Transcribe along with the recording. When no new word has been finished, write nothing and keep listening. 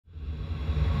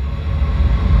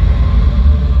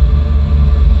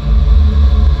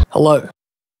Hello.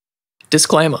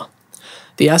 Disclaimer.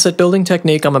 The asset building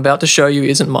technique I'm about to show you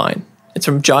isn't mine. It's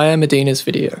from Jaya Medina's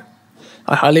video.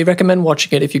 I highly recommend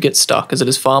watching it if you get stuck, as it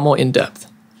is far more in-depth.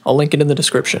 I'll link it in the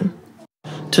description.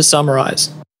 To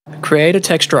summarize, create a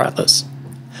texture atlas.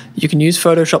 You can use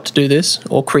Photoshop to do this,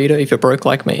 or Krita if you're broke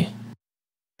like me.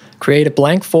 Create a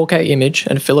blank 4K image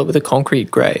and fill it with a concrete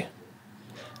grey.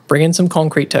 Bring in some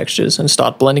concrete textures and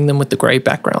start blending them with the grey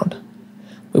background.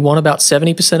 We want about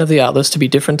 70% of the atlas to be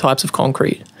different types of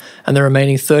concrete, and the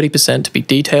remaining 30% to be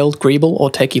detailed, greeble or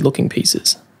techie looking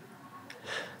pieces.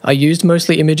 I used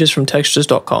mostly images from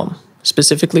textures.com,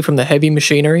 specifically from the heavy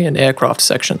machinery and aircraft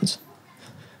sections.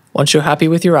 Once you're happy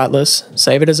with your atlas,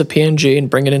 save it as a PNG and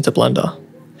bring it into Blender.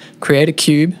 Create a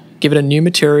cube, give it a new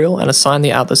material and assign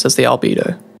the atlas as the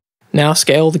albedo. Now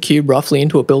scale the cube roughly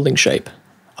into a building shape.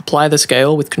 Apply the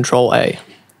scale with Ctrl A.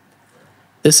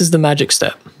 This is the magic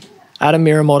step. Add a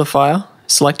mirror modifier,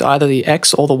 select either the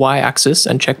X or the Y axis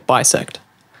and check bisect.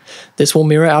 This will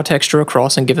mirror our texture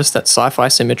across and give us that sci-fi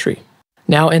symmetry.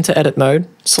 Now enter edit mode,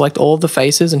 select all of the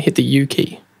faces and hit the U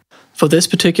key. For this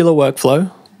particular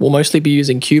workflow, we'll mostly be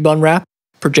using cube unwrap,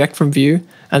 project from view,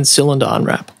 and cylinder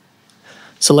unwrap.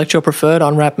 Select your preferred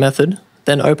unwrap method,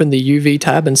 then open the UV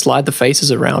tab and slide the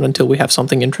faces around until we have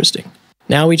something interesting.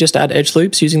 Now we just add edge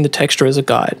loops using the texture as a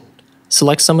guide.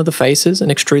 Select some of the faces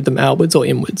and extrude them outwards or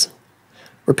inwards.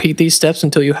 Repeat these steps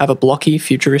until you have a blocky,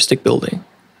 futuristic building.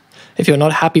 If you're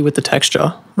not happy with the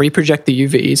texture, reproject the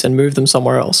UVs and move them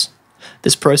somewhere else.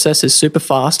 This process is super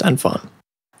fast and fun.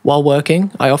 While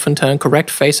working, I often turn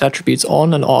correct face attributes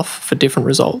on and off for different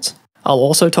results. I'll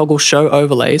also toggle show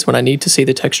overlays when I need to see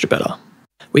the texture better.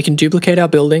 We can duplicate our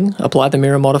building, apply the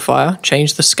mirror modifier,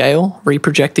 change the scale,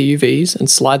 reproject the UVs, and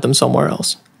slide them somewhere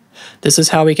else. This is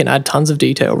how we can add tons of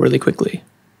detail really quickly.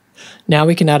 Now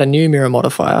we can add a new mirror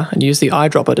modifier and use the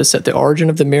eyedropper to set the origin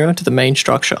of the mirror to the main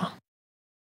structure.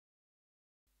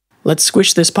 Let's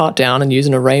squish this part down and use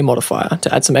an array modifier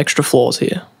to add some extra floors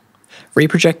here.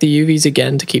 Reproject the UVs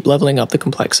again to keep leveling up the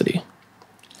complexity.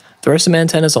 Throw some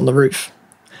antennas on the roof.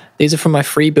 These are from my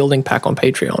free building pack on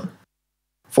Patreon.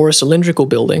 For a cylindrical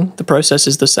building, the process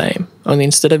is the same, only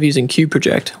instead of using cube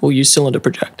project, we'll use cylinder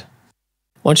project.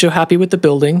 Once you're happy with the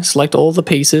building, select all the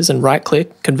pieces and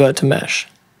right-click, convert to mesh.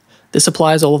 This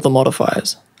applies all of the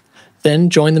modifiers. Then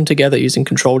join them together using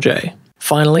Ctrl J.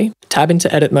 Finally, tab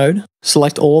into edit mode,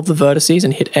 select all of the vertices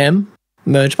and hit M,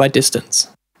 merge by distance.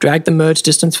 Drag the merge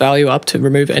distance value up to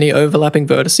remove any overlapping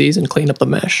vertices and clean up the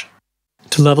mesh.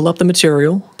 To level up the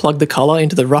material, plug the color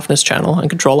into the roughness channel and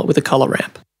control it with a color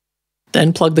ramp.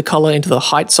 Then plug the color into the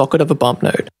height socket of a bump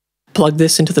node. Plug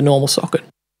this into the normal socket.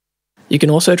 You can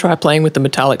also try playing with the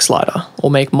metallic slider,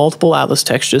 or make multiple atlas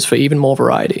textures for even more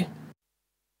variety.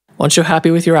 Once you're happy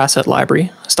with your asset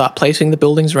library, start placing the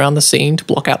buildings around the scene to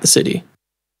block out the city.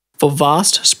 For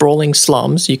vast, sprawling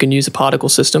slums, you can use a particle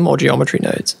system or geometry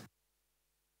nodes.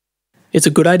 It's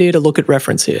a good idea to look at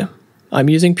reference here. I'm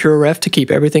using PureRef to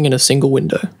keep everything in a single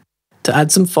window. To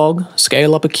add some fog,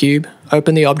 scale up a cube,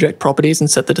 open the object properties and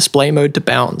set the display mode to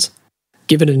bounds.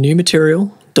 Give it a new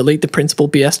material, delete the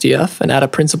principled BSDF and add a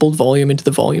principled volume into the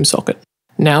volume socket.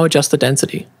 Now adjust the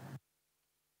density.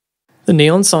 The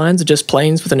neon signs are just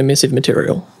planes with an emissive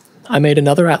material. I made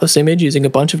another atlas image using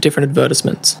a bunch of different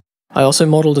advertisements. I also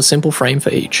modeled a simple frame for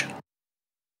each.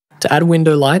 To add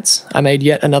window lights, I made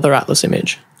yet another atlas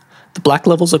image. The black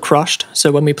levels are crushed,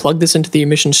 so when we plug this into the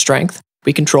emission strength,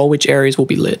 we control which areas will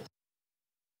be lit.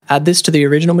 Add this to the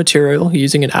original material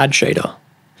using an add shader.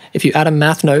 If you add a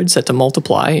math node set to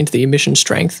multiply into the emission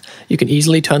strength, you can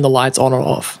easily turn the lights on or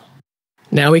off.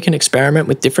 Now we can experiment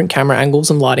with different camera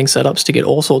angles and lighting setups to get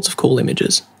all sorts of cool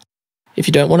images. If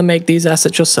you don't want to make these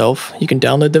assets yourself, you can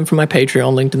download them from my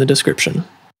Patreon linked in the description.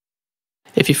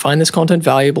 If you find this content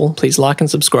valuable, please like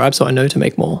and subscribe so I know to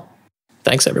make more.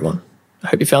 Thanks everyone. I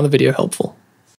hope you found the video helpful.